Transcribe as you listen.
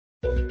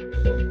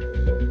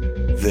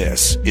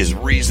This is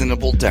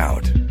Reasonable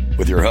Doubt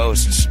with your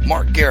hosts,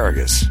 Mark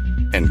Garrigus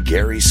and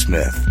Gary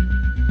Smith.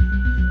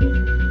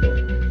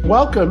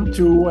 Welcome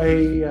to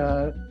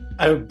a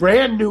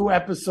brand new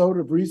episode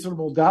of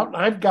Reasonable Doubt.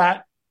 I've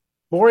got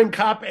Boring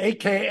Cop,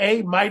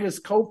 a.k.a. Midas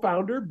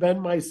co-founder, Ben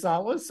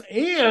Meiselas,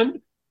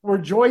 and we're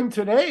joined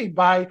today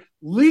by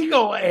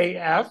Legal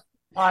AF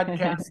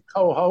podcast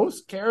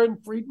co-host, Karen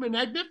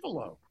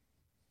Friedman-Agnifilo.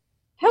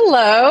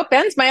 Hello.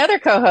 Ben's my other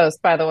co-host,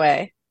 by the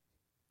way.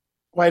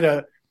 Quite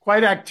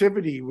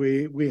activity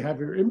we have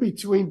here in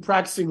between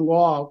practicing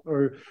law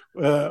or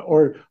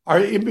are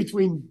in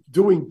between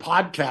doing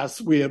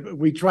podcasts.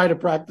 We try to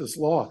practice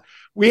law.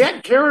 We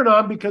had Karen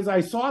on because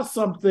I saw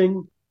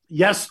something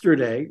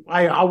yesterday.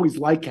 I always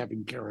like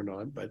having Karen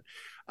on, but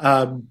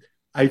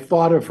I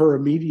thought of her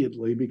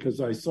immediately because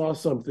I saw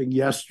something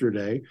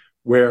yesterday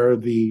where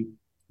the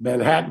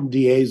Manhattan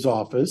DA's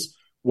office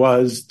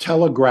was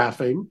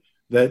telegraphing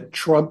that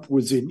Trump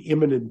was in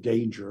imminent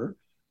danger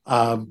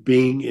of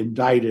being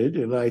indicted.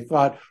 And I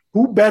thought,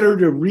 who better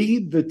to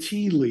read the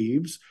tea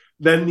leaves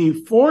than the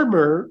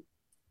former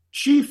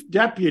chief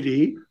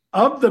deputy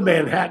of the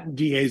Manhattan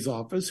DA's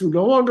office, who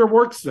no longer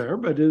works there,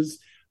 but is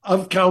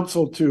of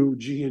counsel to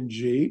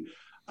G&G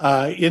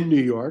in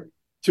New York,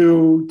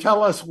 to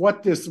tell us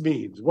what this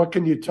means. What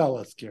can you tell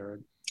us,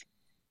 Karen?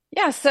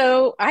 Yeah,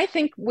 so I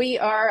think we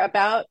are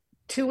about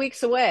 2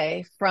 weeks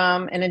away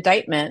from an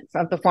indictment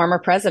of the former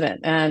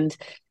president. And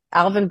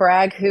Alvin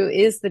Bragg, who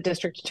is the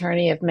district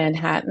attorney of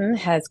Manhattan,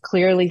 has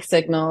clearly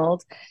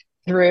signaled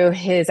through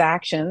his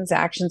actions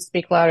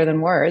speak louder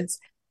than words,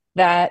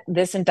 that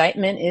this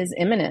indictment is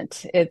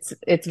imminent.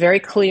 It's very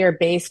clear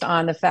based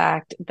on the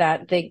fact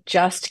that they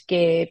just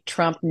gave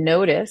Trump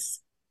notice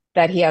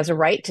that he has a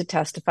right to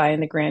testify in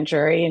the grand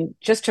jury. And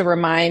just to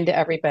remind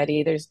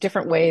everybody, there's two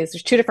different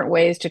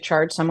ways to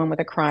charge someone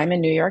with a crime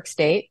in New York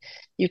State.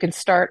 You can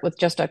start with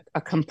just a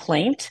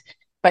complaint.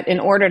 But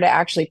in order to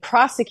actually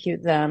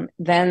prosecute them,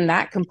 then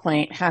that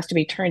complaint has to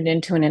be turned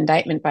into an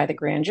indictment by the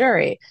grand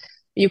jury.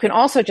 You can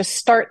also just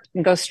start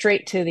and go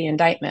straight to the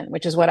indictment,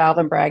 which is what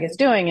Alvin Bragg is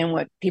doing and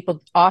what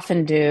people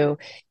often do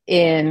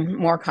in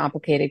more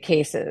complicated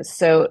cases.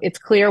 So it's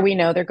clear we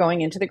know they're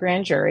going into the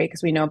grand jury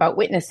because we know about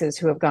witnesses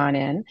who have gone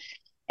in,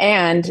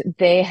 and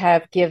they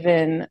have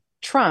given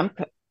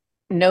Trump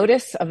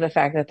notice of the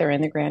fact that they're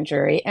in the grand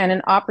jury and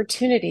an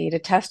opportunity to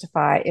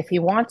testify if he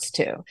wants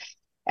to.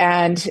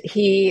 And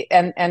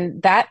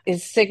that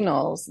is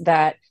signals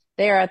that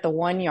they are at the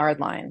 1 yard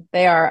line.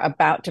 They are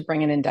about to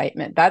bring an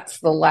indictment.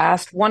 That's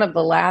one of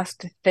the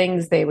last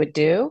things they would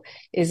do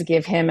is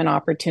give him an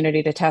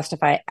opportunity to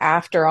testify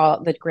after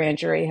all the grand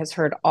jury has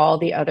heard all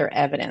the other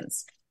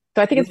evidence.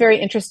 So I think it's very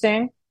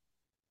interesting.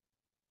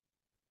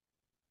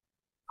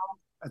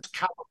 That's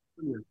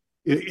California.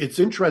 It's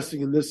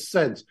interesting in this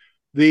sense.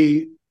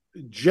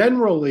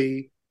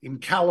 Generally in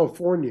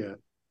California,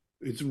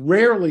 it's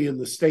rarely in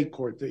the state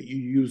court that you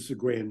use the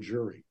grand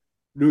jury.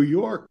 New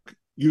York,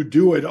 you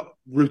do it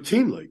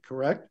routinely,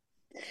 correct?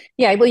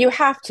 Yeah, well, you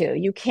have to.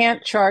 You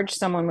can't charge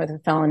someone with a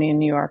felony in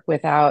New York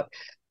without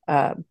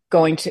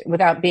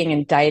being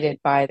indicted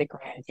by the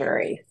grand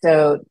jury.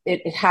 So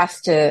it has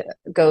to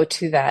go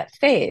to that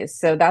phase.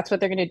 So that's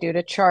what they're going to do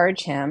to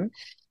charge him.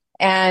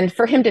 And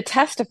for him to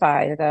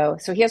testify, though,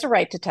 so he has a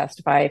right to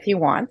testify if he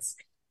wants,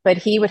 but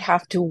he would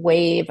have to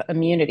waive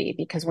immunity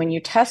because when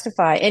you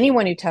testify,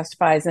 anyone who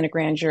testifies in a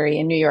grand jury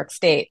in New York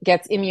State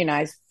gets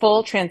immunized,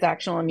 full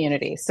transactional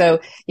immunity.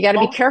 So you got to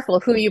be careful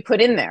who you put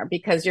in there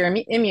because you're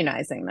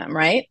immunizing them,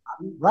 right?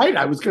 Right.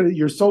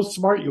 You're so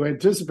smart. You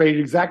anticipated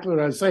exactly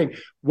what I was saying.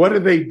 What do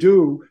they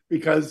do?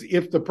 Because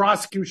if the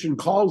prosecution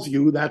calls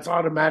you, that's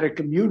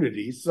automatic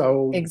immunity.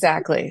 So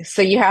exactly.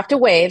 So you have to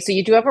waive. So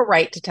you do have a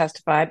right to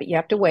testify, but you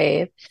have to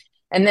waive.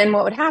 And then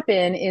what would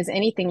happen is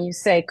anything you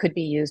say could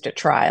be used at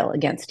trial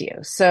against you.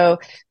 So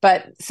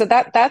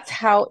that's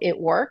how it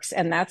works.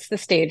 And that's the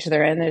stage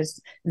they're in.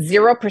 There's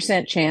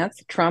 0%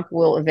 chance Trump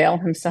will avail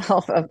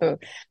himself of the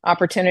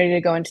opportunity to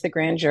go into the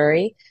grand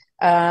jury.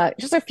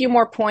 Just a few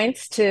more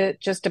points to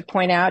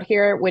point out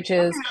here, which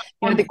is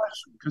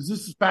because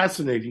this is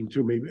fascinating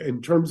to me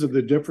in terms of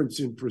the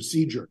difference in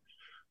procedure.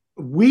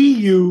 We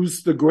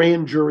use the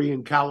grand jury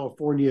in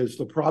California as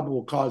the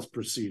probable cause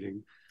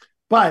proceeding,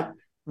 but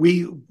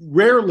we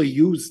rarely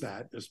use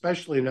that,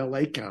 especially in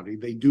LA County.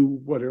 They do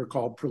what are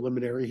called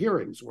preliminary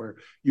hearings, where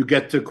you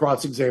get to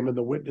cross-examine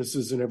the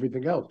witnesses and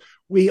everything else.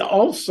 We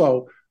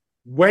also,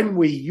 when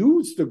we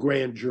use the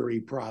grand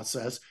jury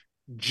process,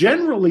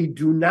 generally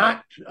do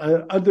not,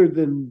 other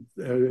than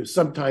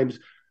sometimes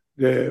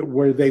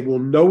where they will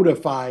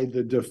notify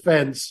the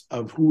defense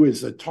of who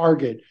is a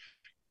target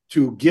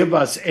to give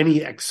us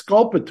any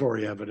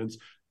exculpatory evidence.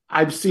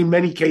 I've seen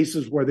many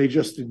cases where they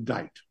just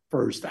indict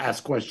first,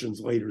 ask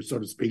questions later, so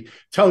to speak,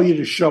 tell you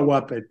to show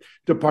up at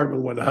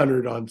Department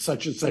 100 on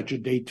such and such a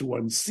date to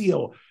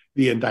unseal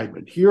the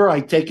indictment. Here, I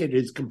take it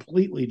is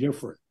completely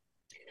different.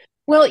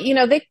 Well,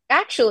 they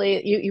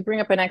actually, you bring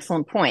up an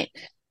excellent point.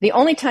 The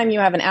only time you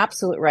have an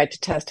absolute right to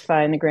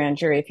testify in the grand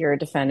jury if you're a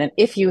defendant,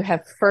 if you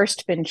have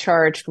first been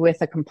charged with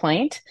a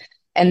complaint,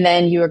 and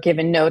then you are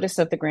given notice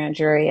of the grand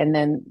jury, and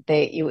then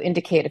you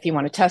indicate if you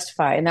want to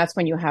testify, and that's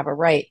when you have a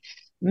right.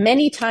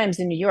 Many times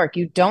in New York,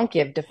 you don't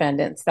give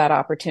defendants that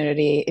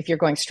opportunity if you're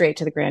going straight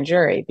to the grand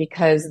jury,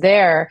 because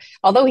there,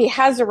 although he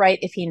has a right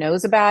if he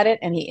knows about it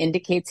and he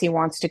indicates he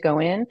wants to go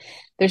in,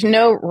 there's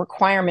no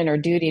requirement or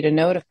duty to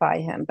notify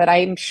him. But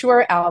I'm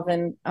sure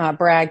Alvin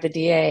Bragg, the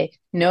DA,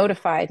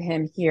 notified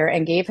him here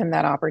and gave him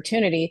that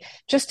opportunity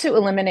just to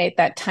eliminate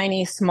that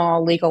tiny,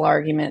 small legal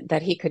argument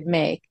that he could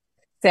make,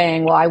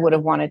 saying, well, I would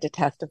have wanted to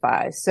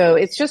testify. So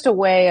it's just a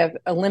way of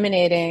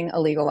eliminating a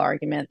legal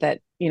argument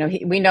that,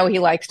 we know he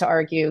likes to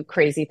argue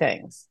crazy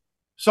things.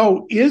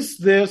 So is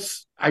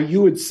this,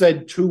 you had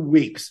said 2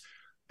 weeks,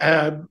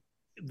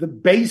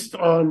 based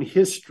on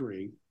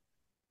history,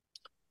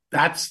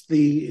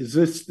 is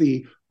this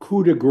the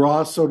coup de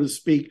grace, so to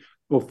speak,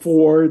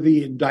 before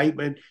the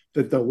indictment,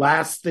 that the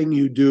last thing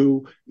you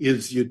do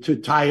is to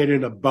tie it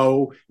in a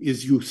bow,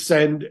 is you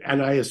send,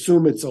 and I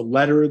assume it's a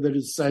letter that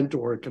is sent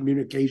or a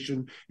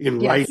communication in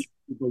writing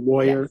to the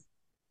lawyer? Yes.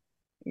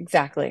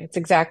 Exactly. It's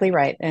exactly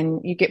right. And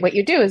what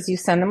you do is you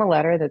send them a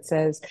letter that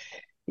says,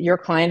 your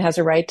client has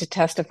a right to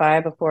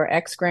testify before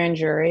X grand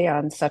jury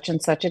on such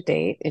and such a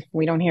date. If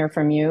we don't hear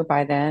from you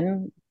by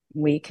then,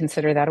 we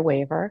consider that a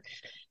waiver.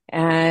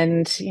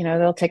 And,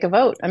 they'll take a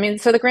vote.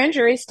 So the grand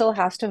jury still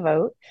has to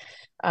vote.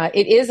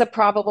 It is a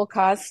probable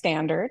cause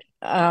standard.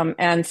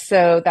 And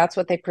so that's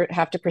what they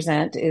have to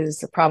present,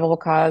 is a probable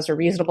cause or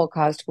reasonable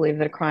cause to believe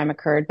that a crime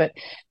occurred. But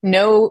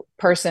no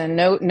person,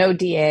 no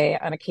DA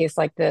on a case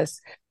like this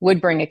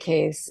would bring a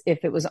case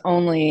if it was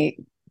only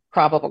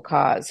probable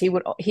cause.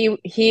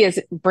 He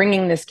is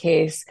bringing this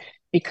case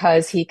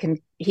because he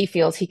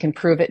feels he can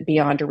prove it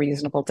beyond a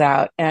reasonable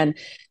doubt. And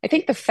I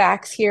think the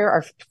facts here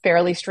are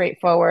fairly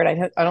straightforward.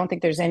 I don't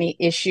think there's any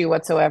issue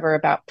whatsoever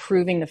about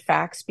proving the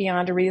facts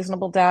beyond a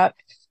reasonable doubt.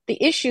 The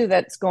issue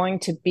that's going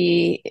to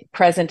be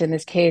present in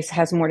this case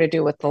has more to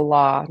do with the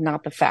law,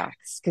 not the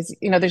facts. Because,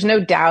 there's no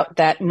doubt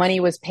that money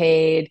was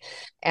paid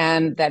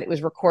and that it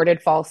was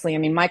recorded falsely.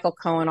 Michael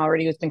Cohen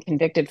already has been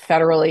convicted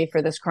federally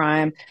for this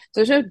crime. So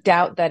there's no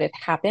doubt that it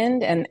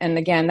happened. And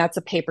again, that's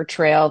a paper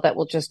trail that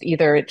will just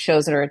either it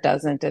shows it or it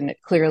doesn't. And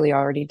it clearly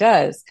already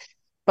does.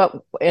 But,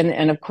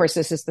 and of course,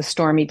 this is the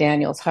Stormy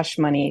Daniels hush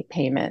money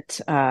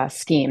payment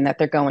scheme that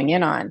they're going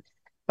in on.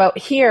 But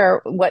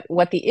here, what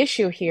the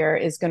issue here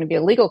is going to be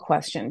a legal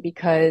question,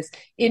 because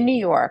in New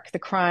York, the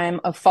crime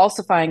of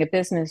falsifying a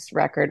business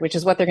record, which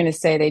is what they're going to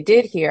say they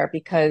did here,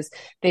 because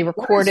they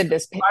recorded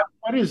this.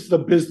 What is the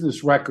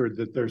business record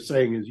that they're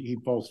saying is he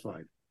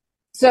falsified?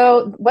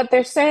 So what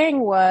they're saying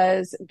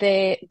was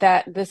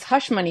that this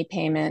hush money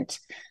payment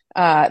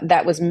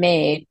that was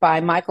made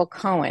by Michael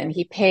Cohen,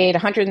 he paid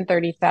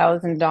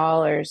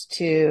 $130,000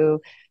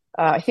 to.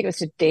 I think it was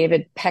to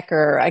David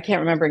Pecker. I can't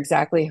remember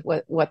exactly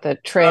what the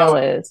trail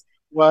is.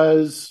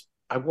 Was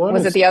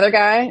it the other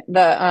guy?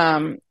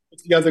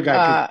 It's the other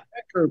guy.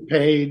 Pecker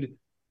paid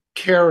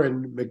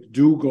Karen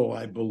McDougal,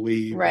 I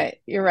believe. Right.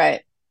 You're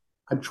right.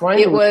 I'm trying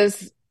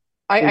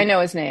I know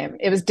his name.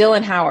 It was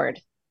Dylan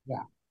Howard.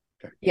 Yeah.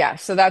 Okay. Yeah.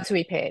 So that's who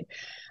he paid.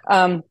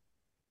 And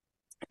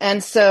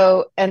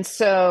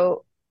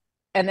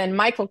then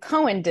Michael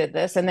Cohen did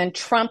this, and then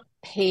Trump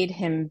paid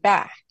him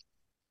back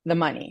the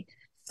money.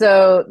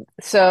 But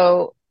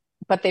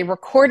they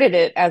recorded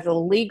it as a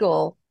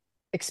legal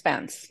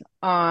expense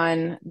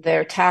on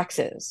their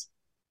taxes.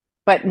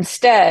 But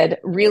instead,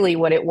 really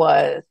what it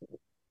was,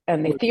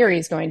 and the theory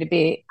is going to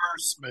be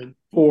reimbursement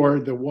for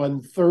the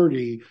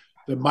 $130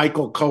 that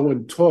Michael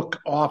Cohen took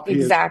off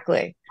his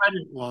credit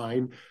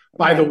line.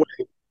 By the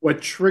way,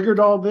 what triggered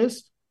all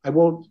this, I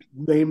won't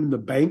name the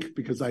bank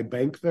because I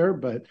bank there,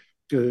 but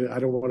I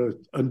don't want to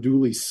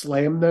unduly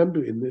slam them,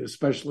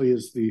 especially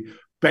as the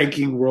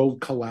banking world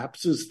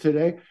collapses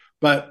today.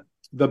 But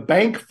the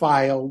bank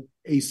filed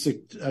a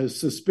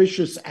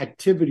suspicious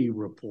activity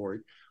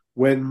report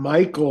when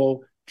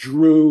Michael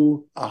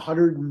drew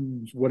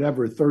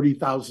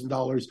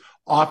 $30,000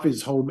 off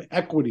his home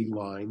equity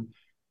line,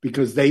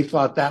 because they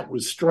thought that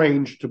was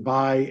strange to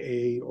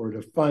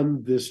to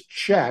fund this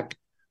check,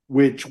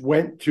 which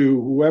went to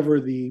whoever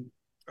the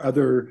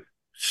other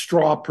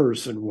straw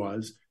person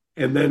was.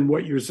 And then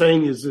what you're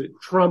saying is that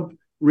Trump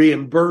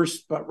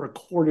reimbursed but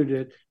recorded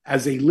it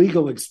as a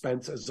legal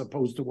expense as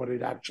opposed to what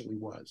it actually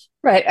was.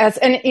 Right.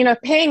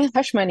 Paying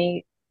hush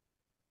money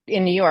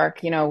in New York,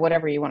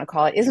 whatever you want to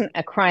call it, isn't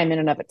a crime in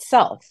and of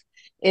itself.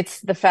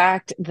 It's the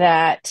fact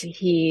that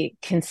he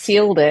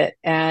concealed it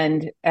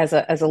and as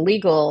a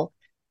legal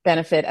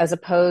benefit as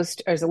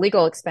a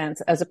legal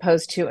expense as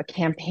opposed to a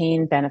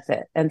campaign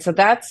benefit. And so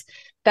that's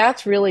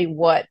that's really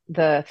what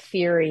the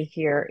theory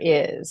here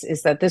is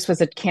that this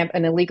was an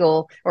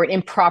illegal or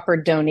improper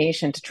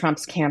donation to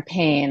Trump's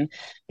campaign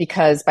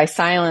because by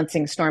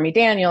silencing Stormy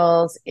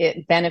Daniels,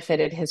 it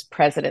benefited his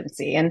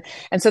presidency. And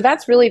so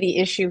that's really the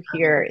issue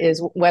here,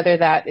 is whether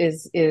that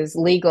is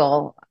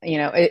legal,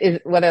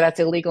 whether that's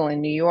illegal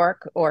in New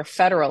York or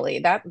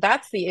federally.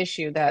 That's the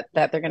issue that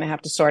they're going to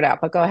have to sort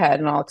out. But go ahead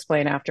and I'll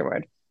explain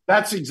afterward.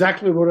 That's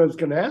exactly what I was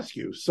going to ask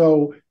you.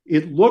 So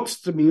it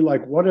looks to me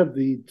like one of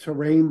the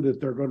terrain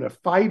that they're going to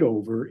fight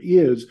over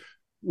is,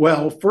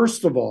 well,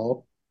 first of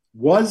all,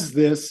 was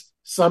this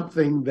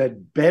something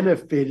that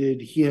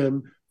benefited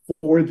him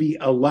for the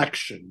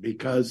election?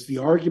 Because the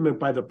argument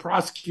by the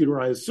prosecutor,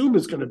 I assume,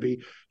 is going to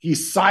be he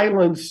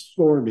silenced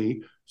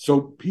Stormy so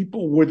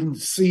people wouldn't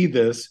see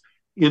this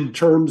in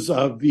terms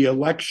of the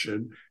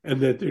election,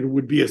 and that it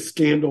would be a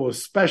scandal,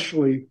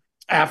 especially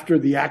after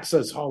the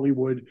Access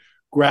Hollywood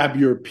Grab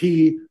Your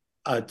Pee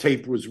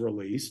tape was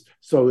released.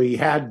 So he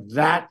had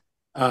that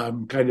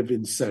kind of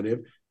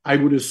incentive. I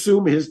would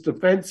assume his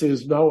defense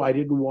is, no, I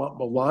didn't want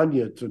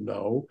Melania to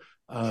know,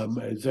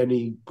 as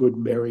any good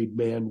married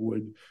man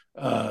would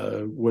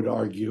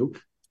argue.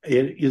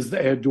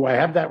 Do I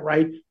have that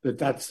right?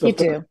 That's the you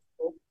do.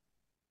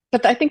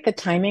 But I think the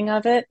timing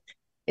of it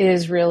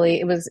is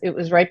really, it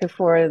was right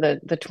before the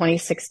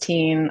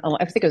 2016,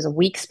 I think it was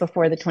weeks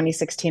before the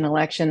 2016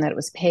 election that it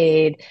was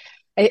paid.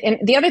 And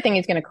the other thing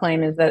he's going to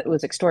claim is that it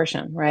was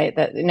extortion, right?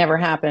 That it never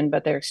happened,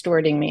 but they're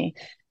extorting me.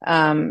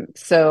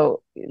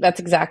 So that's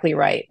exactly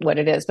right, what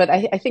it is. But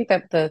I think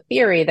that the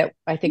theory that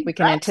I think we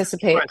can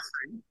anticipate.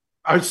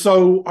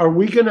 So are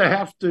we going to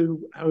have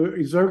to,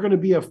 is there going to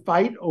be a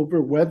fight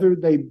over whether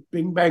they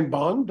bing bang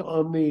bonged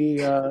on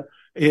the,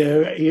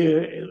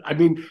 I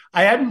mean,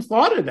 I hadn't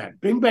thought of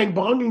that. Bing bang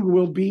bonging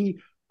will be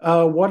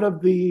one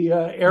of the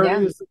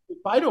areas that we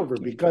fight over,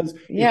 because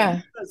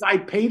because I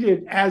paid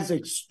it as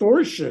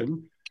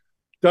extortion,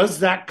 does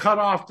that cut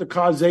off the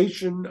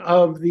causation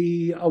of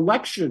the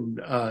election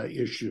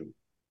issue?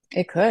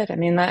 It could. I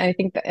mean, I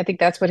think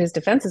that's what his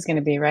defense is going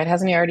to be, right?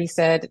 Hasn't he already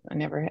said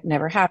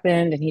never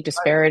happened, and he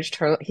disparaged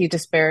her? He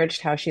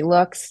disparaged how she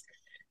looks,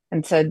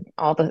 and said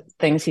all the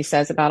things he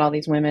says about all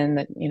these women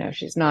that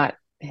she's not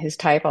his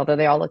type, although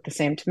they all look the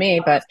same to me.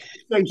 But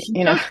that's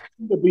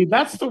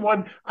the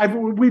one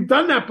we've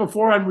done that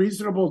before on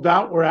Reasonable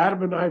Doubt, where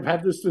Adam and I have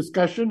had this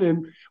discussion,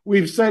 and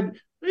we've said,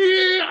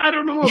 I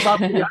don't know about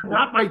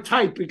not my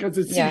type, because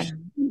it seems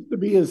to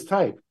be his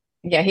type.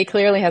 Yeah, he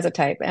clearly has a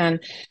type,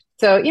 and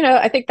so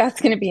I think that's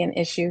going to be an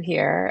issue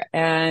here,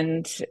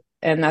 and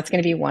that's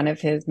going to be one of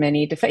his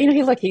many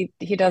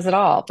he does it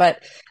all.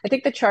 But I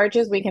think the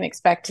charges we can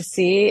expect to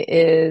see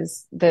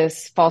is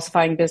this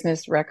falsifying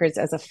business records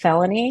as a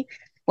felony.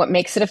 What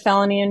makes it a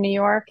felony in New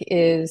York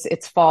is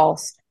it's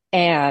false,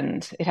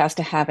 and it has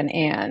to have an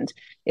and.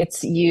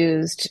 It's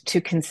used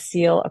to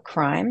conceal a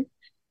crime.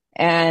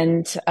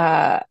 And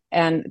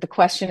the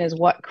question is,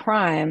 what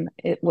crime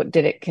what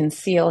did it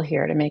conceal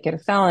here to make it a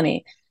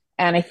felony?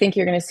 And I think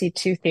you're going to see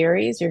two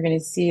theories. You're going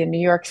to see a New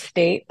York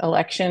State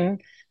election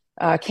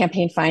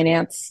campaign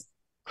finance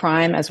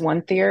crime as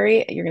one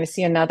theory. You're going to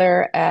see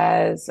another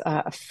as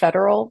a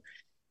federal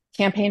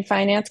campaign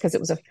finance, because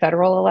it was a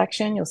federal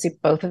election. You'll see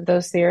both of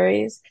those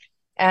theories.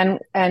 And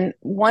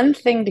one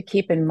thing to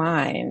keep in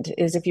mind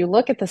is, if you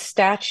look at the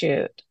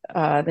statute,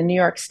 the New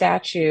York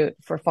statute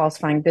for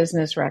falsifying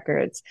business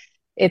records,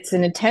 it's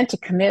an intent to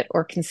commit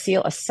or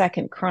conceal a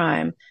second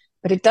crime,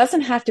 but it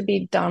doesn't have to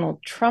be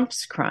Donald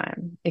Trump's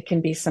crime. It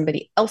can be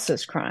somebody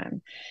else's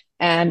crime.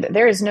 And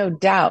there is no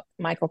doubt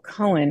Michael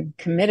Cohen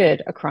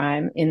committed a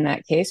crime in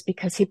that case,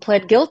 because he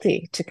pled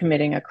guilty to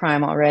committing a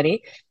crime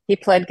already. He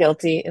pled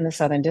guilty in the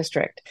Southern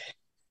District.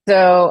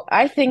 So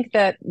I think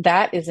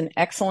that is an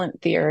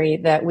excellent theory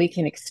that we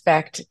can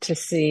expect to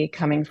see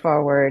coming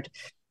forward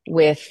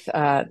with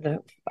the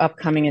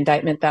upcoming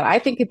indictment that I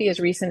think could be as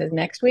recent as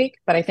next week,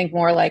 but I think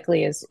more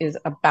likely is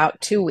about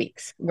 2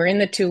 weeks. We're in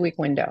the 2-week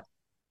window.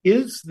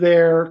 Is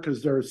there,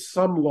 because there's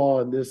some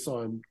law in this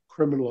on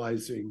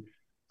criminalizing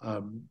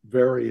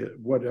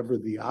whatever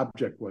the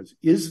object was,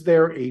 is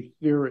there a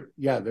theory?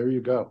 Yeah, there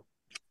you go.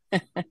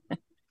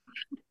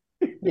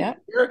 Yeah,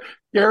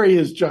 Gary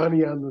is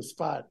Johnny on the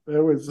spot.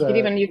 There was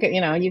you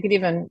could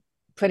even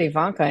put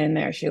Ivanka in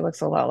there. She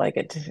looks a lot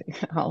like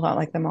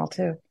them all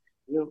too.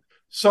 Yeah.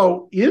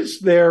 So, is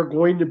there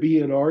going to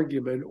be an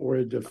argument or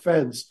a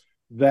defense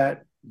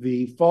that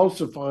the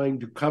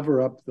falsifying to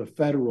cover up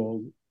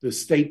the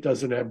state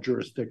doesn't have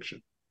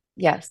jurisdiction?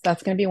 Yes,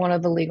 that's going to be one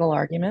of the legal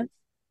arguments,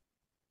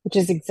 which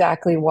is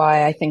exactly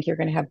why I think you're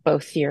going to have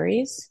both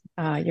theories.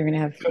 You're going to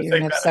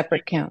have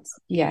separate counts.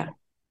 Yeah.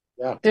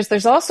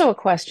 There's also a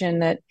question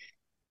that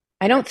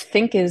I don't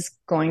think is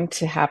going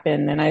to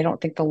happen, and I don't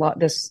think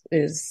this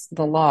is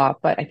the law,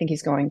 but I think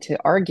he's going to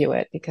argue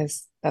it,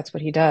 because that's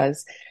what he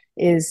does.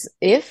 Is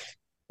if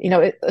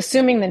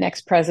assuming the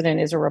next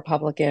president is a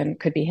Republican,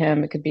 could be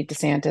him, it could be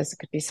DeSantis, it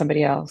could be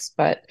somebody else,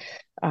 but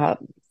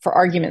for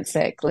argument's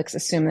sake, let's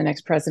assume the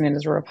next president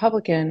is a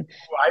Republican.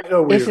 I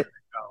know where you're going to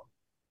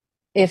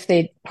go. if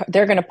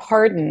they're going to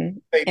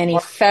pardon any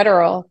pardon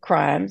federal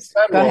crimes.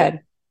 Go federal.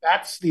 ahead.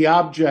 That's the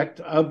object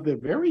of the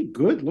very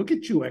good. Look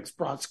at you,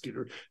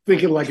 ex-prosecutor,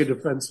 thinking like a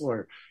defense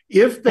lawyer.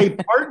 If they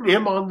pardon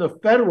him on the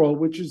federal,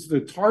 which is the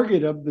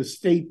target of the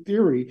state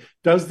theory,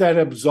 does that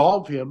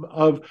absolve him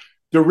of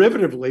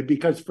derivatively?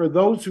 Because for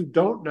those who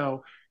don't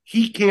know,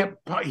 he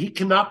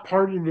cannot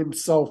pardon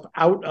himself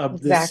out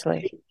of this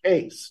state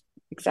case.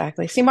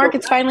 Exactly. See, Mark,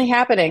 it's finally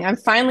happening. I'm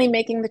finally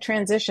making the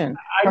transition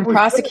from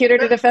prosecutor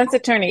to defense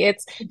attorney.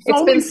 It's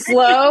been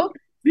slow.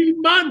 3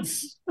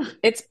 months.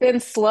 It's been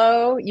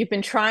slow. You've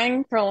been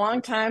trying for a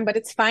long time, but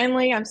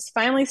I'm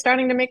finally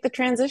starting to make the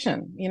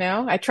transition. You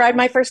know, I tried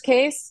my first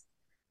case,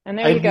 and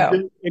there you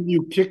go. And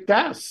you kicked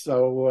ass.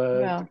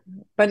 So,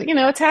 but you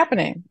know, it's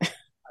happening. I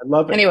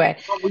love it. Anyway,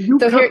 will you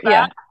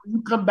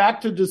come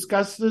back to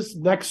discuss this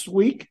next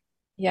week?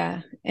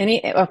 Yeah.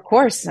 Of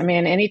course. I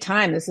mean,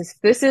 anytime. This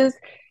is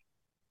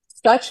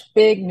such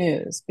big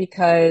news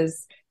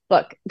because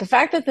look, the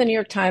fact that the New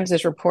York Times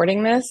is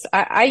reporting this,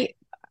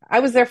 I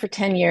was there for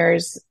 10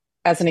 years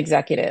as an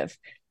executive.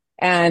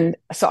 And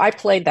so I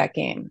played that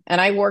game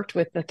and I worked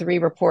with the 3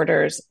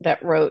 reporters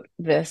that wrote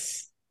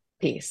this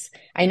piece.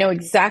 I know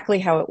exactly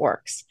how it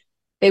works.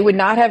 They would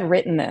not have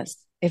written this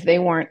if they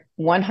weren't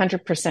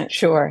 100%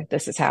 sure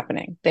this is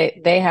happening.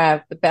 They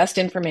have the best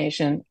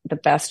information, the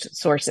best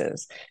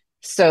sources.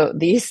 So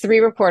these 3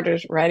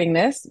 reporters writing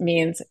this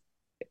means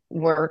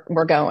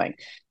we're going.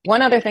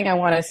 One other thing I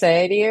want to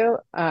say to you,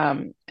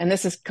 and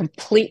this is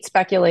complete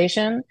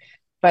speculation,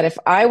 but if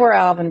I were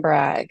Alvin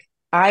Bragg,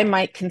 I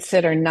might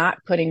consider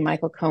not putting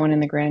Michael Cohen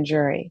in the grand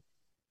jury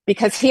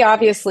because he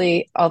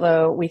obviously,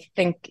 although we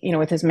think, you know,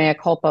 with his mea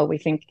culpa, we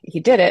think he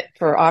did it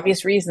for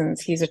obvious reasons.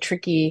 He's a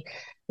tricky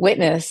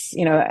witness.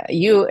 You know,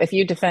 if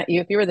you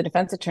were the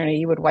defense attorney,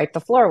 you would wipe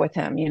the floor with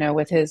him, you know,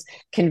 with his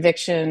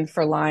conviction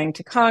for lying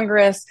to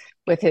Congress,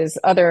 with his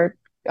other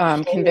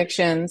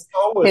convictions,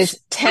 his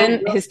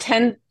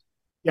 10.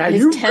 Yeah,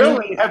 you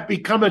really have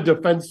become a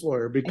defense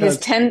lawyer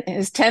because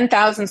his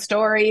 10,000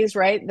 stories,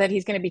 right? That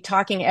he's going to be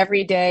talking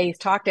every day. He's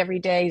talked every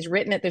day. He's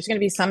written it. There's going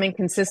to be some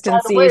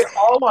inconsistencies. By the way,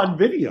 all on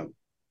video.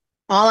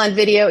 All on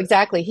video,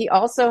 exactly. He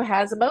also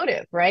has a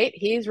motive, right?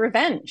 He's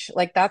revenge.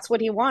 Like that's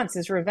what he wants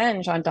is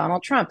revenge on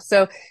Donald Trump.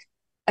 So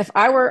if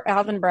I were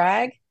Alvin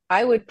Bragg,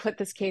 I would put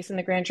this case in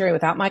the grand jury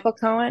without Michael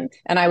Cohen,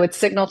 and I would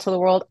signal to the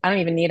world, I don't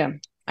even need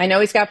him. I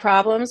know he's got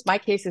problems. My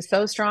case is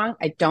so strong,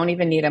 I don't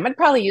even need him. I'd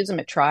probably use him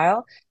at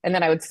trial, and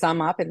then I would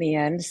sum up in the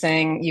end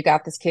saying, you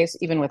got this case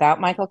even without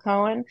Michael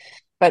Cohen.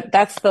 But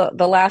that's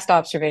the last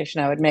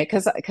observation I would make,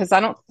 because I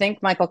don't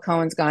think Michael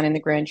Cohen's gone in the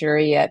grand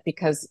jury yet,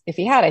 because if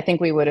he had, I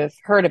think we would have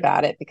heard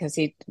about it because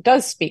he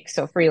does speak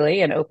so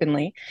freely and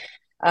openly.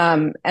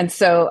 And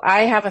so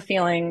I have a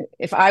feeling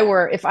if I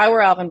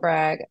were Alvin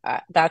Bragg,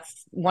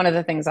 that's one of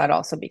the things I'd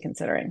also be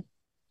considering.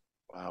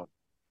 Wow.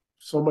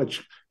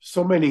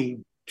 So many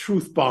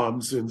truth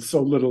bombs in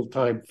so little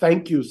time.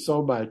 Thank you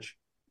so much.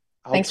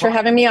 Thanks for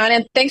having me on,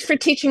 and thanks for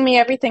teaching me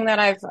everything that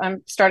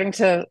I'm starting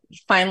to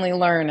finally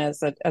learn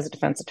as a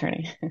defense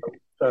attorney.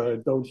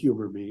 Don't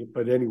humor me,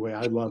 but anyway,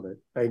 I love it.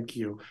 Thank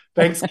you.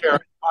 Thanks, Karen.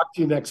 Talk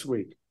to you next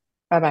week.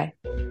 Bye-bye.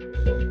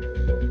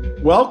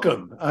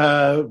 Welcome.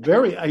 A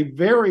very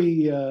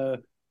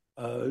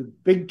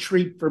big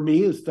treat for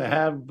me is to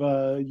have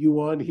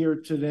you on here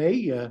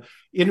today.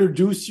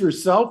 Introduce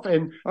yourself,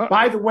 and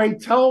by the way,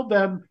 tell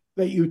them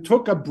that you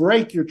took a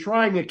break. You're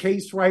trying a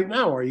case right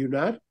now, are you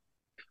not?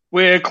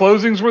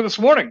 Closings were this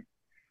morning.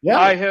 Yeah,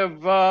 I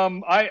have.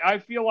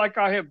 I feel like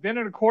I have been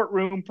in a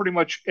courtroom pretty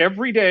much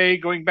every day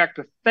going back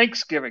to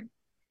Thanksgiving.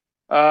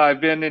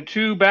 I've been in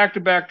 2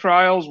 back-to-back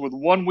trials with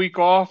 1 week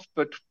off,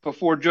 but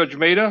before Judge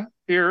Maida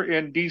here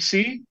in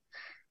D.C.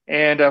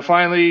 And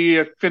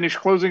finally finished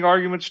closing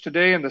arguments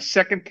today in the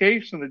second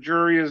case, and the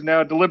jury is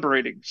now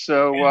deliberating.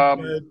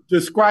 So,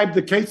 describe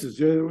the cases.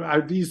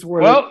 These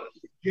were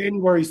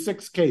January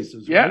 6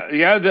 cases. Right?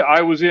 Yeah.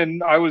 I was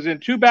in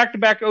 2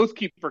 back-to-back Oath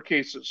Keeper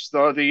cases.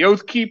 The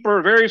Oath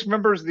Keeper, various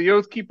members of the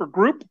Oath Keeper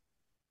group,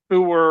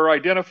 who were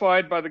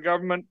identified by the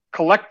government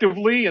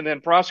collectively and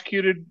then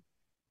prosecuted.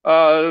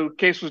 The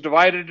case was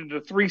divided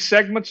into 3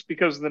 segments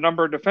because of the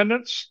number of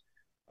defendants.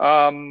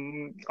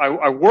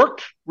 I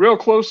worked real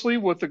closely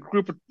with the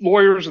group of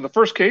lawyers in the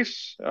first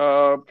case,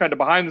 kind of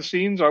behind the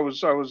scenes. I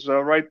was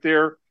right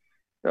there,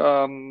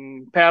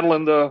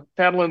 paddling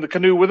the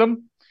canoe with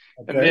them.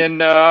 Okay. And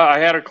then I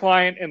had a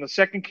client in the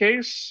second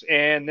case,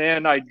 and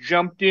then I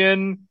jumped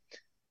in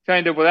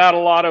kind of without a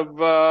lot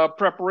of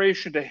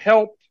preparation to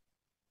help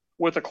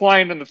with a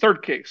client in the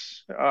third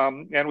case.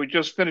 And we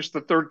just finished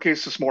the third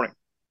case this morning.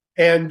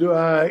 And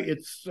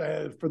it's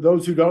for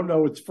those who don't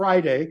know, it's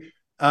Friday.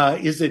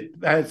 Has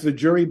the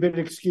jury been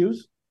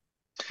excused?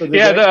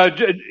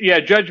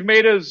 Judge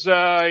Maida's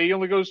he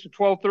only goes to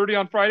 12:30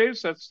 on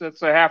Fridays.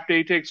 That's a half day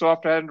he takes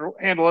off to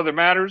handle other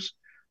matters.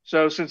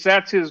 So since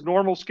that's his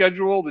normal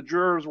schedule, the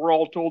jurors were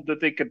all told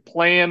that they could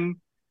plan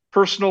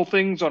personal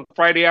things on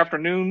Friday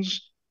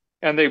afternoons,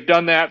 and they've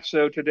done that.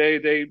 So today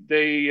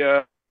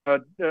they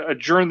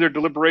adjourned their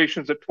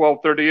deliberations at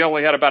 12:30. They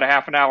only had about a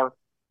half an hour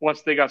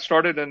once they got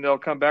started, and they'll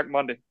come back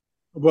Monday.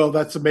 Well,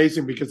 that's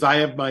amazing, because I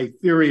have my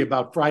theory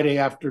about Friday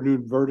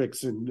afternoon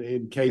verdicts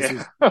in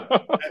cases. Yeah.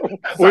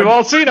 We've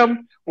all seen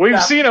them.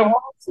 We've seen them.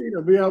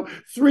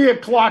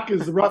 3:00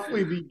 is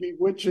roughly the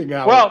bewitching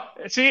hour. Well,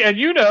 see, and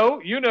you know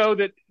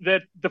that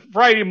the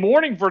Friday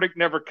morning verdict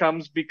never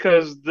comes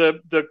because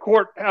the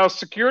courthouse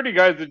security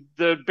guys,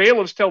 the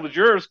bailiffs, tell the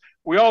jurors,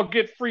 we all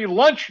get free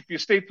lunch if you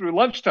stay through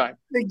lunchtime.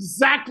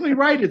 Exactly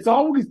right. It's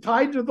always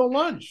tied to the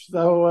lunch.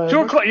 So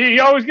 2:00,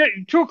 you always get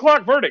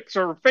 2:00 verdicts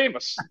are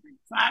famous.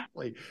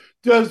 Exactly.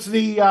 Does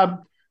the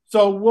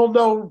so we'll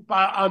know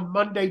on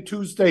Monday,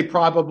 Tuesday,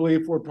 probably,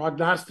 if we're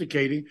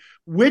prognosticating,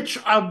 which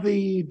of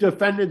the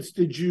defendants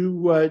did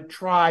you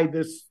try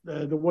this,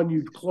 the one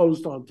you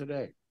closed on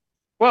today?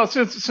 Well,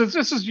 since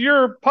this is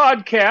your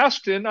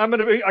podcast, and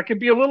I can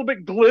be a little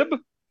bit glib,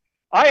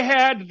 I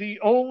had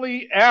the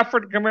only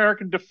African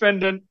American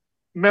defendant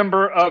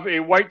member of a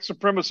white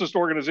supremacist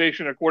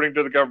organization, according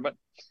to the government.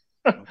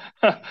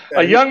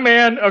 A young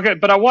man, okay,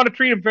 but I want to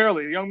treat him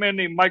fairly. A young man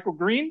named Michael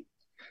Green.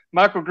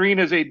 Michael Green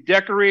is a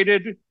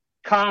decorated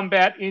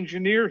combat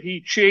engineer.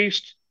 He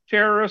chased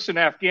terrorists in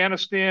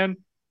Afghanistan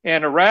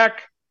and Iraq.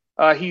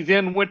 He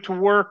then went to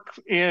work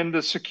in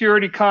the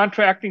security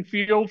contracting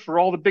field for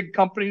all the big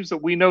companies that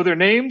we know their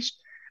names.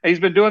 He's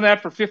been doing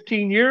that for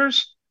 15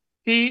 years.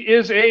 He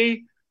is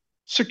a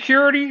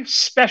security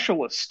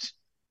specialist,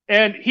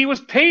 and he was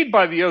paid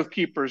by the Oath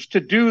Keepers to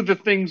do the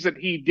things that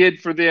he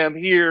did for them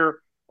here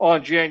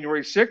on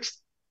January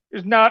 6th.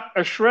 There's not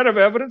a shred of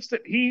evidence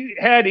that he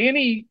had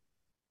any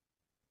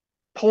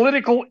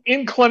political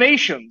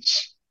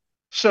inclinations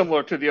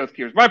similar to the Oath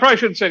Keepers. But I probably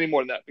shouldn't say any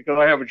more than that because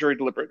I have a jury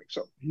deliberating.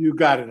 So you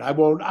got it. I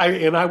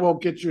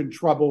won't get you in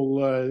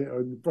trouble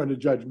in front of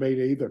Judge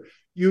Maida either.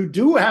 You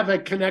do have a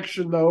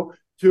connection, though,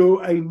 to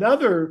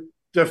another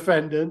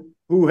defendant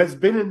who has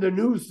been in the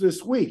news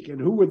this week, and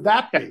who would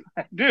that be?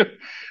 I do.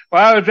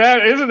 Well,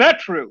 isn't that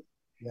true?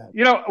 Yeah.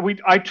 You know,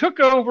 I took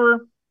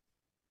over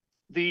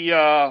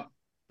the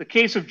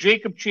case of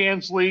Jacob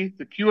Chansley,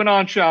 the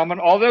QAnon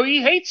shaman, although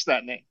he hates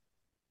that name.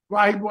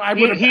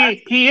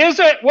 He is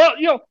a, well,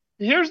 you know,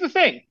 here's the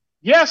thing.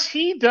 Yes,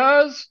 he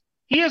does.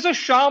 He is a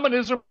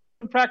shamanism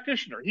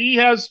practitioner. He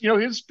has, you know,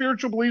 his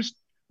spiritual beliefs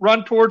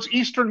run towards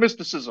Eastern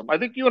mysticism. I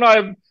think you and I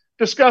have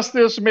discussed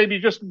this maybe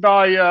just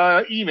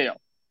by email.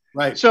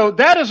 Right. So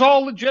that is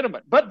all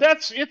legitimate, but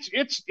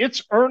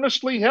it's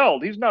earnestly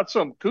held. He's not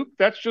some kook.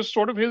 That's just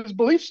sort of his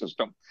belief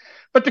system.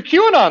 But the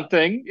QAnon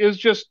thing is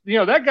just, you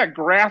know, that got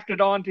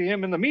grafted onto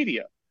him in the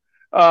media.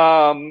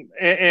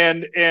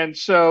 And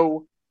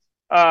so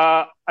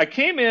I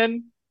came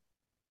in,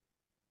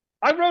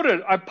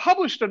 I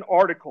published an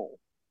article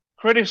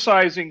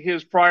criticizing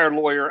his prior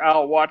lawyer,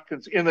 Al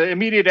Watkins, in the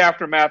immediate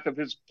aftermath of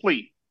his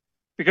plea,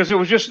 because it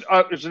was just,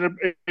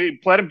 he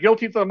pled him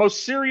guilty to the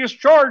most serious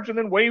charge and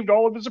then waived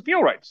all of his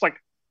appeal rights. Like,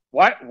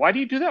 why do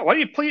you do that? Why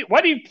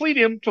do you plead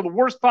him to the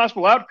worst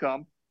possible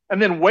outcome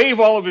and then waive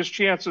all of his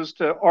chances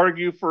to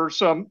argue for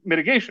some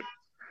mitigation?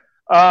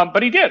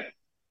 But he did.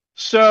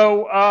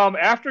 So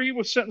after he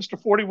was sentenced to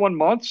 41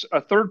 months,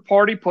 a third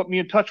party put me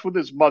in touch with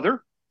his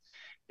mother.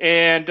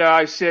 And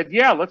I said,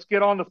 yeah, let's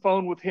get on the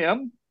phone with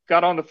him.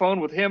 Got on the phone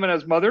with him and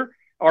his mother.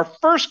 Our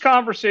first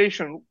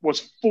conversation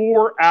was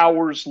 4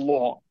 hours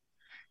long.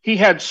 He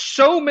had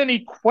so many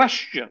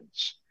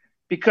questions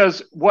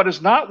because what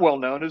is not well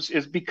known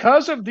is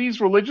because of these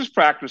religious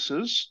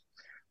practices,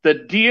 the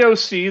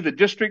DOC, the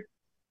District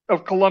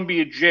of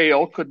Columbia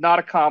Jail, could not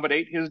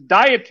accommodate his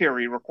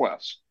dietary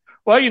requests.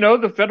 Well, you know,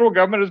 the federal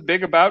government is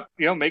big about,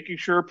 you know, making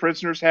sure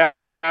prisoners have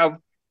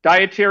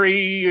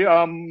dietary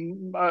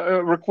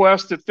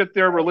requests that fit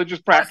their religious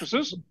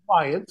practices.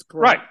 Compliance,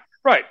 correct.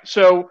 Right.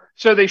 So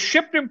they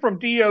shipped him from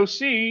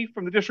DOC,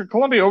 from the District of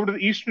Columbia, over to the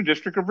Eastern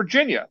District of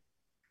Virginia.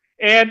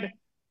 And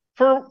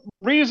for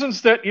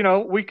reasons that, you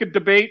know, we could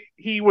debate,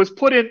 he was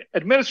put in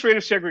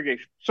administrative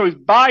segregation. So he's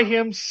by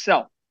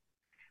himself.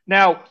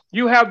 Now,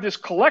 you have this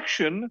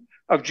collection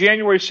of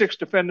January 6th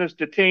defendants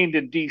detained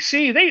in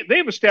D.C.,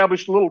 they've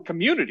established a little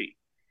community.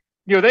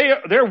 You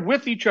know, they're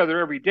with each other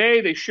every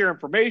day. They share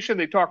information.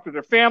 They talk to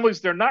their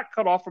families. They're not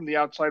cut off from the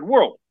outside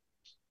world.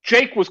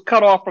 Jake was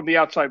cut off from the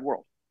outside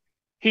world.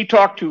 He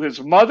talked to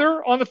his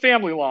mother on the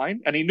family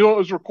line, and he knew it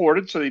was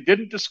recorded, so they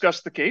didn't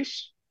discuss the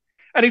case.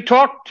 And he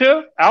talked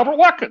to Albert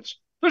Watkins.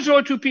 Those are the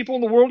only two people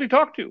in the world he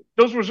talked to.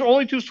 Those were the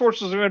only two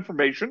sources of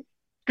information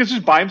because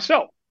he's by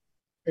himself.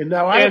 And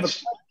now I have a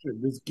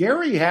question. Does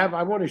Gary have,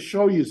 I want to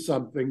show you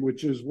something,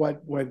 which is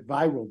what went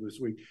viral this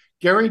week.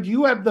 Gary, do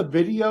you have the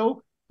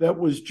video that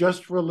was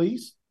just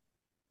released?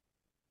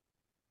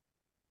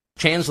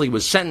 Chansley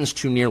was sentenced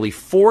to nearly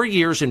 4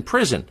 years in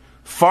prison,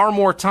 far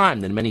more time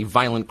than many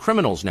violent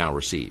criminals now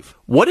receive.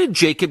 What did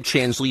Jacob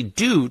Chansley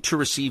do to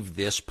receive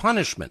this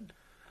punishment?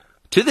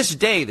 To this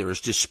day, there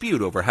is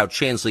dispute over how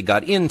Chansley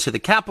got into the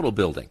Capitol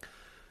building.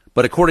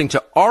 But according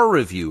to our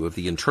review of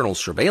the internal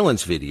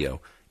surveillance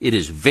video, it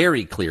is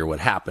very clear what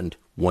happened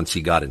once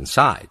he got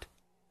inside.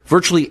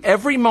 Virtually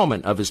every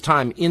moment of his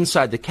time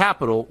inside the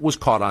Capitol was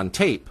caught on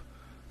tape.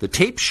 The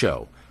tapes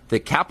show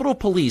that Capitol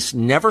Police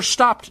never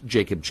stopped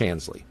Jacob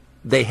Chansley.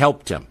 They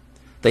helped him.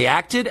 They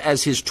acted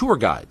as his tour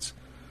guides.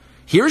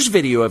 Here's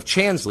video of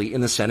Chansley in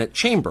the Senate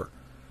chamber.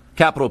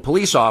 Capitol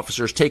Police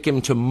officers take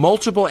him to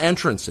multiple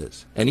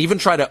entrances and even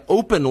try to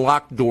open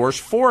locked doors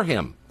for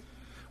him.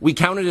 We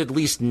counted at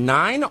least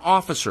 9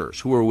 officers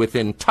who were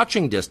within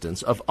touching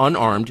distance of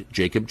unarmed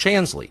Jacob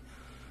Chansley.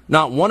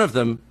 Not one of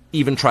them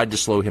even tried to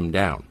slow him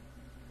down.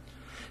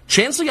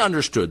 Chansley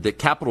understood that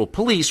Capitol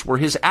Police were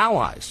his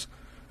allies.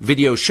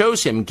 Video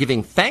shows him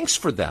giving thanks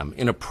for them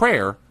in a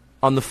prayer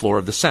on the floor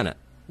of the Senate.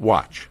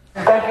 Watch.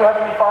 Thank you,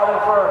 Heavenly Father,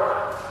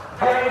 for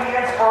giving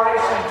the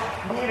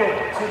inspiration needed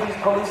to these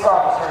police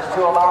officers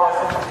to allow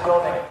us in this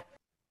building.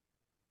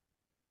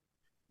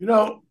 You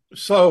know,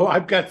 so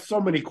I've got so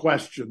many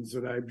questions,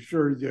 and I'm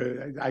sure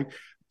I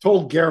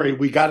told Gary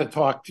we got to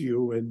talk to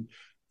you. And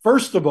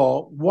first of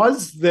all,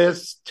 was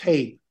this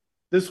tape?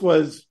 This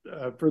was,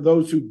 for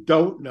those who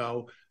don't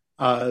know,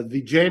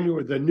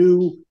 the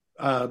new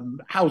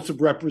House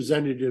of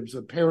Representatives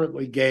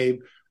apparently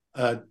gave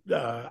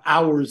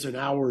hours and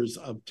hours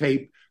of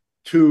tape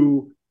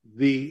to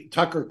the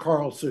Tucker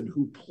Carlson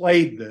who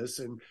played this.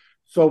 And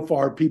so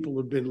far, people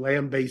have been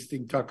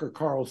lambasting Tucker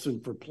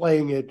Carlson for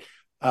playing it.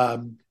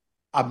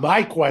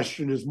 My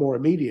question is more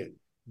immediate.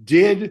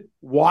 Did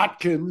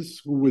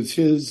Watkins, who was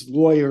his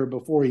lawyer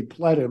before he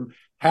pled him,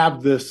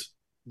 have this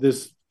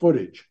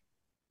footage?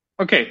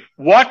 Okay,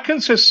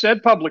 Watkins has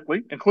said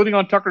publicly, including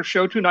on Tucker's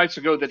show 2 nights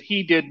ago, that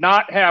he did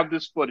not have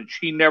this footage.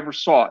 He never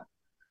saw it.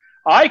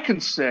 I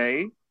can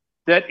say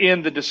that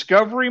in the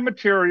discovery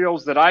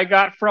materials that I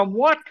got from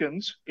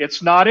Watkins,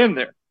 it's not in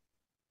there.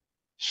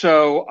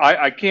 So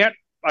I'm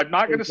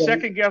not going to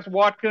second guess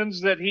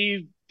Watkins that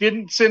he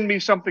didn't send me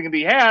something that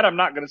he had. I'm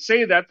not going to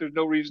say that. There's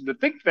no reason to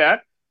think that.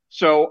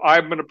 So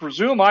I'm going to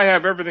presume I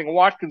have everything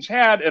Watkins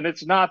had, and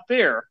it's not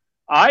there.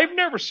 I've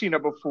never seen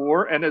it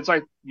before, and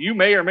you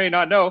may or may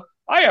not know,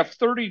 I have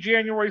 30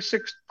 January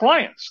 6th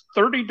clients,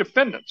 30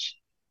 defendants.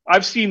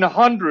 I've seen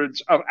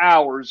hundreds of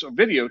hours of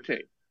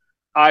videotape.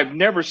 I've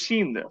never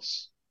seen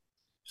this.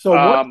 So one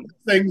of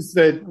the things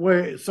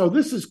so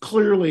this is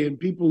clearly, and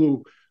people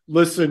who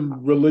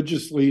listen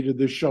religiously to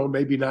this show,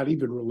 maybe not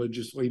even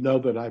religiously, know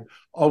that I'm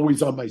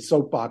always on my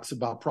soapbox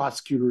about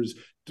prosecutors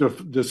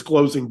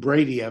disclosing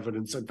Brady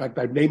evidence. In fact,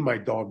 I've named my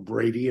dog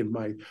Brady, and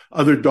my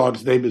other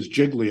dog's name is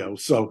Giglio.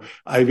 So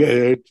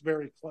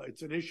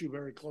it's an issue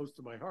very close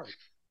to my heart.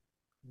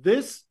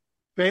 This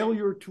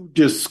failure to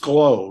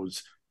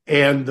disclose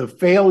and the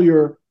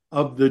failure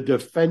of the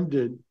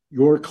defendant,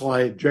 your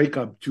client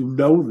Jacob, to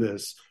know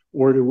this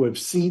or to have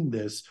seen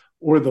this,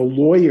 or the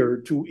lawyer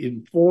to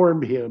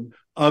inform him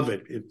of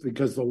it,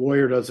 because the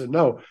lawyer doesn't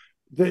know,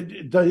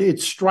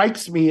 it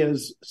strikes me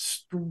as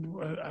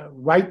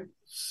right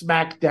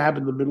smack dab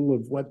in the middle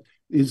of what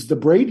is the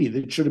Brady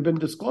that should have been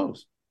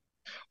disclosed.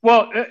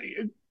 Well,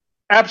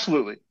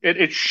 absolutely.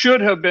 It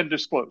should have been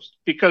disclosed,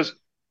 because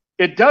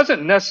it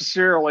doesn't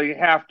necessarily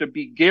have to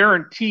be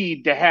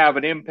guaranteed to have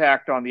an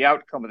impact on the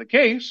outcome of the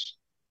case,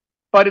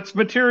 but it's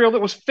material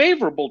that was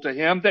favorable to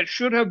him that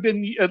should have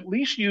been at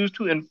least used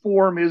to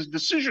inform his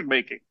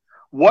decision-making.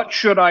 What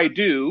should I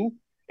do?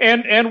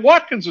 And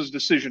Watkins'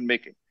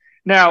 decision-making.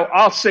 Now,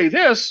 I'll say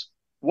this.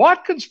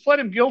 Watkins pled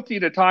him guilty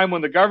at a time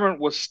when the government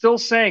was still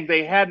saying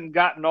they hadn't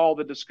gotten all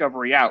the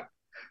discovery out.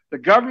 The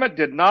government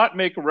did not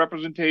make a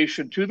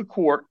representation to the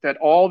court that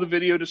all the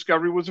video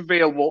discovery was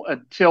available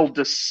until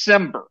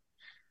December.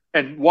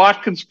 And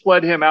Watkins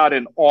pled him out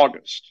in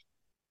August.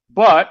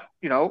 But,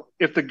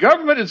 if the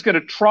government is going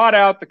to trot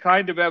out the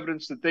kind of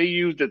evidence that they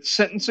used at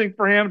sentencing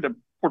for him to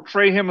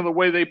portray him in the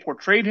way they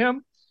portrayed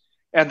him,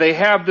 and they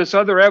have this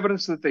other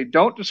evidence that they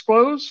don't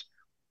disclose,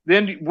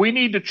 then we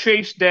need to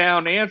chase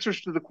down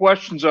answers to the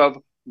questions of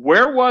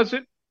where was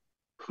it,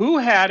 who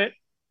had it,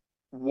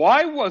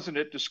 why wasn't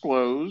it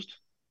disclosed,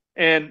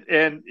 and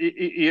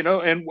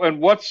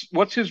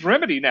what's his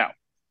remedy now?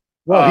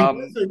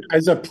 Well,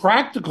 as a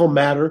practical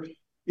matter,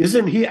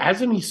 hasn't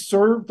he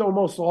served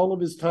almost all of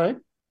his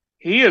time?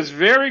 He is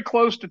very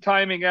close to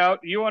timing out.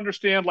 You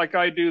understand, like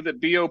I do,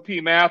 that BOP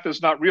math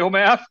is not real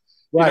math.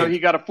 Right. He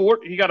got a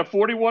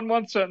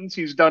 41-month sentence.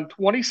 He's done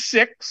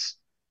 26,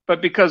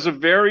 but because of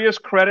various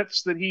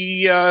credits that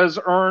he has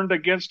earned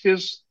against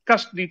his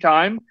custody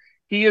time,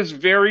 he is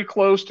very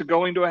close to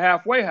going to a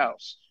halfway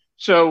house.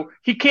 So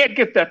he can't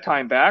get that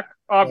time back,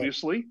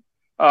 obviously.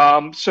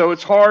 Right. So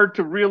it's hard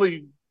to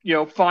really,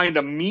 find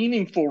a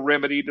meaningful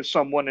remedy to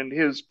someone in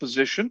his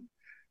position.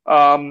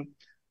 I'm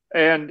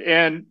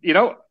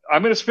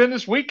going to spend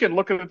this weekend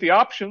looking at the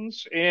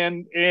options,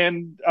 and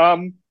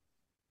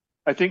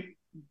I think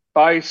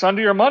by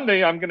Sunday or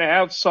Monday, I'm going to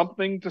have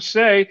something to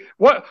say.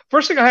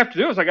 First thing I have to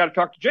do is I got to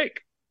talk to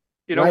Jake.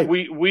 Right.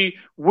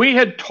 We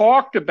had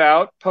talked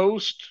about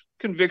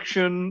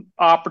post-conviction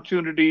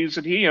opportunities,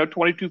 and he,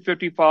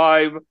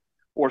 2255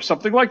 or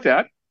something like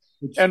that.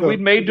 We'd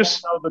made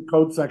the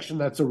code section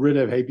that's a writ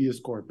of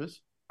habeas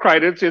corpus.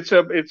 Right. It's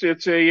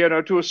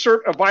to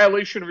assert a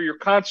violation of your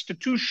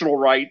constitutional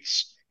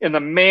rights in the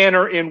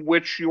manner in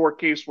which your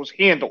case was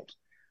handled.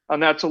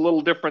 and that's a little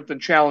different than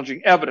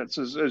challenging evidence,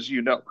 as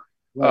you know.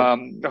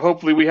 Right.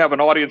 Hopefully we have an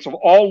audience of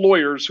all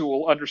lawyers who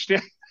will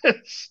understand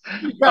this.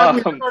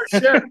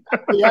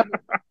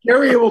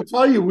 Gary will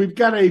tell you we've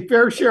got a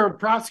fair share of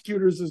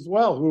prosecutors as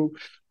well who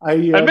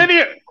and many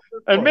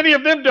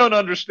of them don't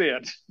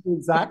understand.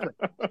 Exactly.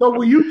 So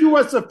will you do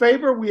us a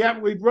favor?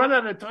 We've run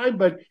out of time,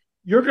 but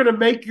you're going to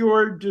make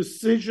your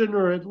decision,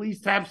 or at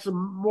least have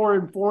some more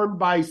informed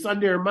by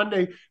Sunday or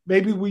Monday.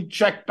 Maybe we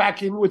check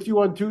back in with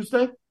you on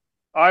Tuesday.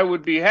 I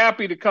would be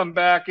happy to come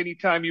back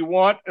anytime you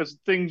want, as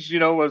things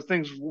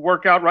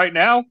work out right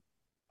now.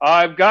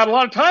 I've got a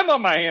lot of time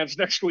on my hands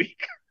next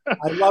week.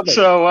 I love it.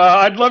 So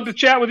I'd love to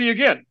chat with you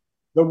again.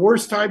 The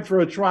worst time for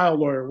a trial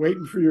lawyer,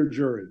 waiting for your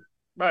jury.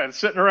 Right,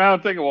 sitting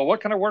around thinking, well,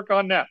 what can I work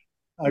on now?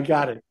 I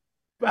got it.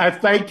 I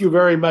thank you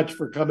very much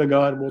for coming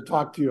on. We'll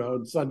talk to you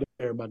on Sunday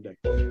or Monday.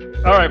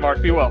 All right,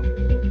 Mark, be well.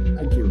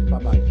 Thank you.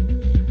 Bye-bye.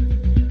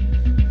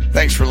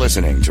 Thanks for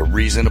listening to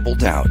Reasonable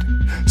Doubt.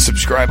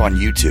 Subscribe on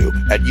YouTube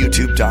at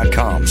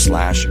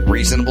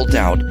youtube.com/Reasonable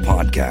Doubt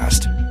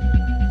Podcast.